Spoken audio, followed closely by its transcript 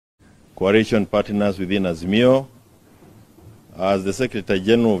coalition partners within Azimio. As the Secretary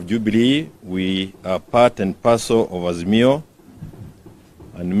General of Jubilee, we are part and parcel of Azimio,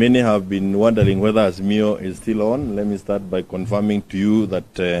 and many have been wondering whether Azimio is still on. Let me start by confirming to you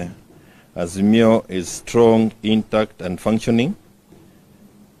that Azimio is strong, intact, and functioning.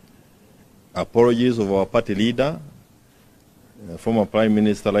 Apologies of our party leader, former Prime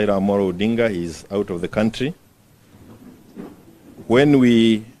Minister Raila Odinga, is out of the country. When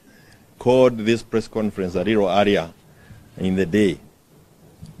we called this press conference a little earlier in the day,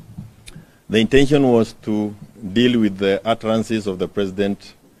 the intention was to deal with the utterances of the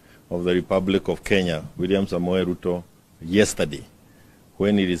President of the Republic of Kenya, William Samoei Ruto, yesterday,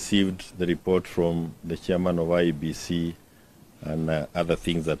 when he received the report from the chairman of IEBC and other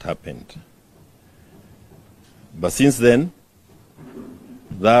things that happened. But since then,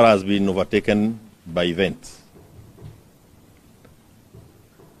 that has been overtaken by events.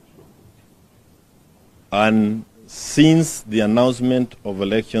 And since the announcement of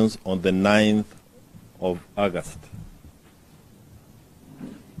elections on the 9th of August,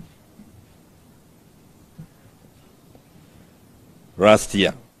 last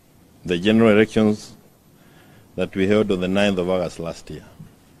year, the general elections that we held on the 9th of August last year,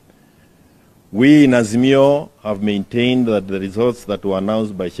 we in Azimio have maintained that the results that were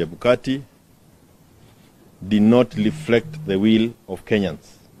announced by CHEBUKATI did not reflect the will of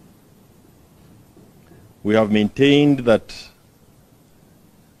Kenyans. We have maintained that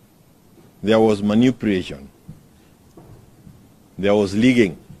there was manipulation, there was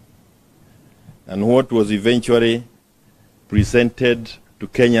leaking, and what was eventually presented to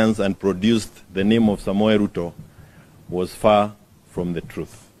Kenyans and produced the name of Samoei Ruto was far from the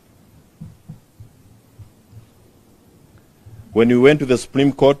truth. When we went to the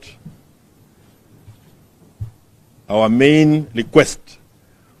Supreme Court, our main request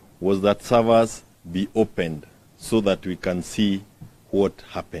was that servers be opened so that we can see what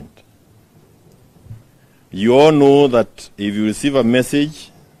happened. You all know that if you receive a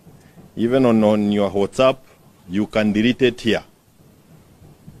message, even on your WhatsApp, you can delete it here.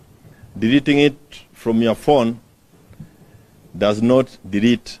 Deleting it from your phone does not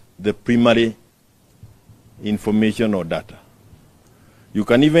delete the primary information or data. You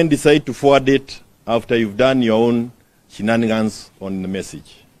can even decide to forward it after you've done your own shenanigans on the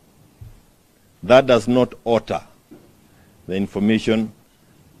message. That does not alter the information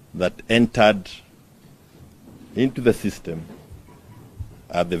that entered into the system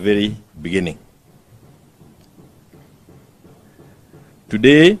at the very beginning.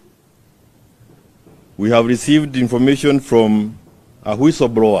 Today, we have received information from a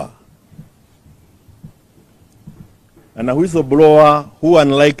whistleblower. And a whistleblower who,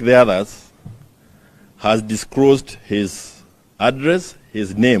 unlike the others, has disclosed his address,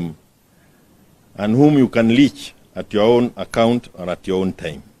 his name, and whom you can reach at your own account or at your own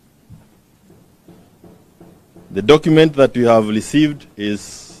time. The document that we have received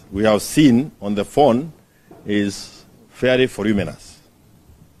we have seen on the phone is fairly voluminous.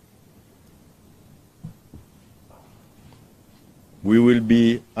 We will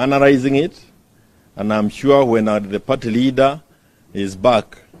be analyzing it, and I'm sure when the party leader is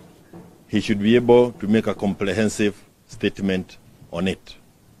back, he should be able to make a comprehensive statement on it.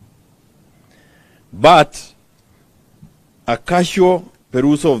 But a casual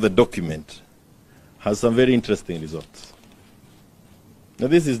perusal of the document has some very interesting results. Now,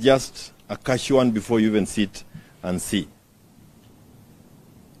 this is just a casual one before you even sit and see.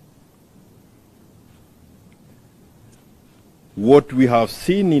 What we have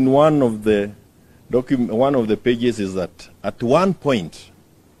seen in one of the pages is that at one point,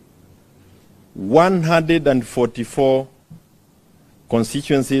 144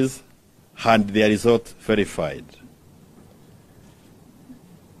 constituencies had their results verified.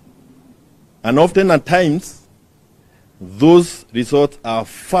 And often at times, those results are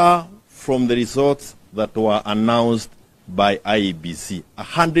far from the results that were announced by IEBC,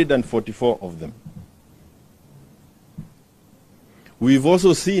 144 of them. We've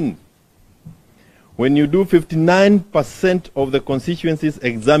also seen when you do 59% of the constituencies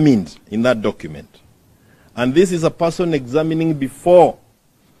examined in that document, and this is a person examining before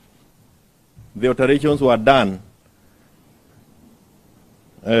the alterations were done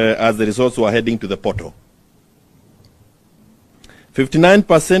as the results were heading to the portal.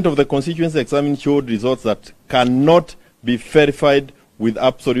 59% of the constituencies examined showed results that cannot be verified with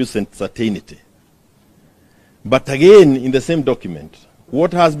absolute certainty. But again, in the same document,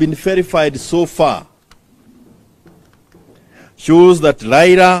 what has been verified so far shows that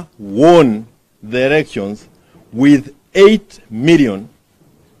Raila won the elections with 8,000,000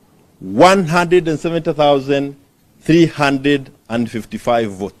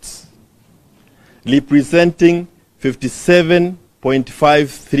 170,355 votes, representing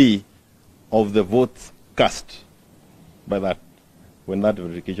 57.53 of the votes cast by that, when that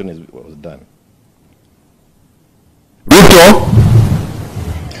verification was done. RUTO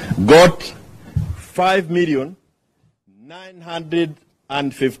got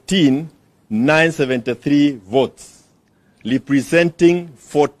 5,915,973 votes, representing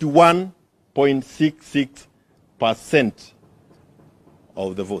 41.66%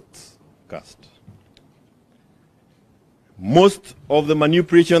 of the votes cast. Most of the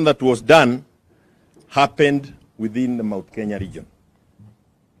manipulation that was done happened within the Mount Kenya region.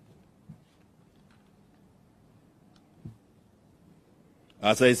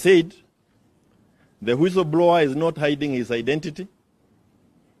 As I said, the whistleblower is not hiding his identity.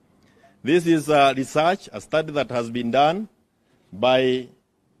 This is a research, a study that has been done by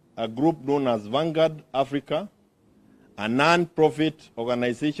a group known as Vanguard Africa, a non-profit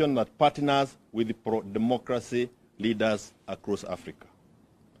organization that partners with pro-democracy leaders across Africa.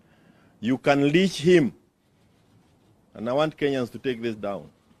 You can reach him, and I want Kenyans to take this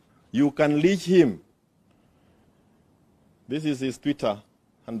down. You can reach him. This is his Twitter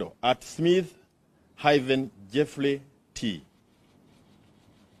handle, at Smith-Jeffrey T.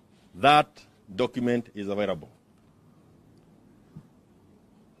 That document is available.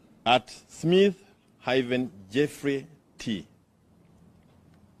 At Smith-Jeffrey T.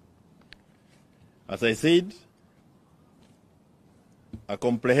 As I said, a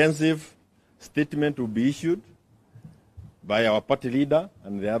comprehensive statement will be issued by our party leader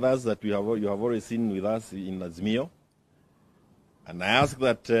and the others that you have already seen with us in Azimio. And I ask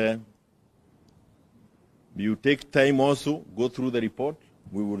that you take time also, go through the report.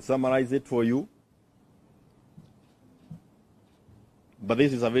 We will summarize it for you. But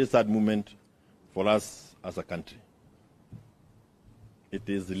this is a very sad moment for us as a country. It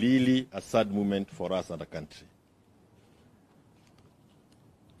is really a sad moment for us as a country.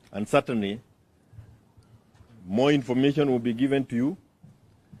 And certainly, more information will be given to you.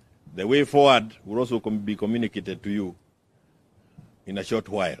 The way forward will also be communicated to you in a short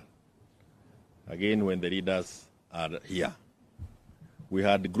while, again when the leaders are here. We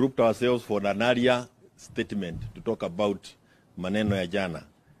had grouped ourselves for an area statement to talk about maneno ya jana,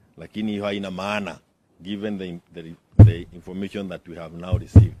 lakini hiyo haina maana given the information that we have now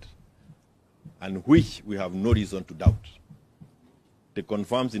received, and which we have no reason to doubt. It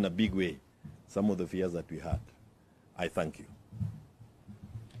confirms in a big way some of the fears that we had. I thank you.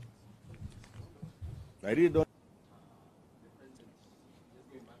 I really don't.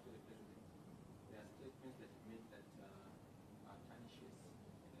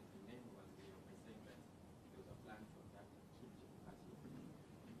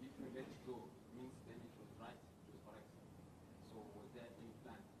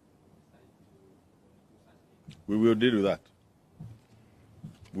 We will deal with that.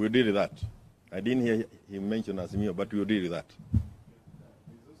 We will deal with that. I didn't hear him mention Azimio, but we will deal with that.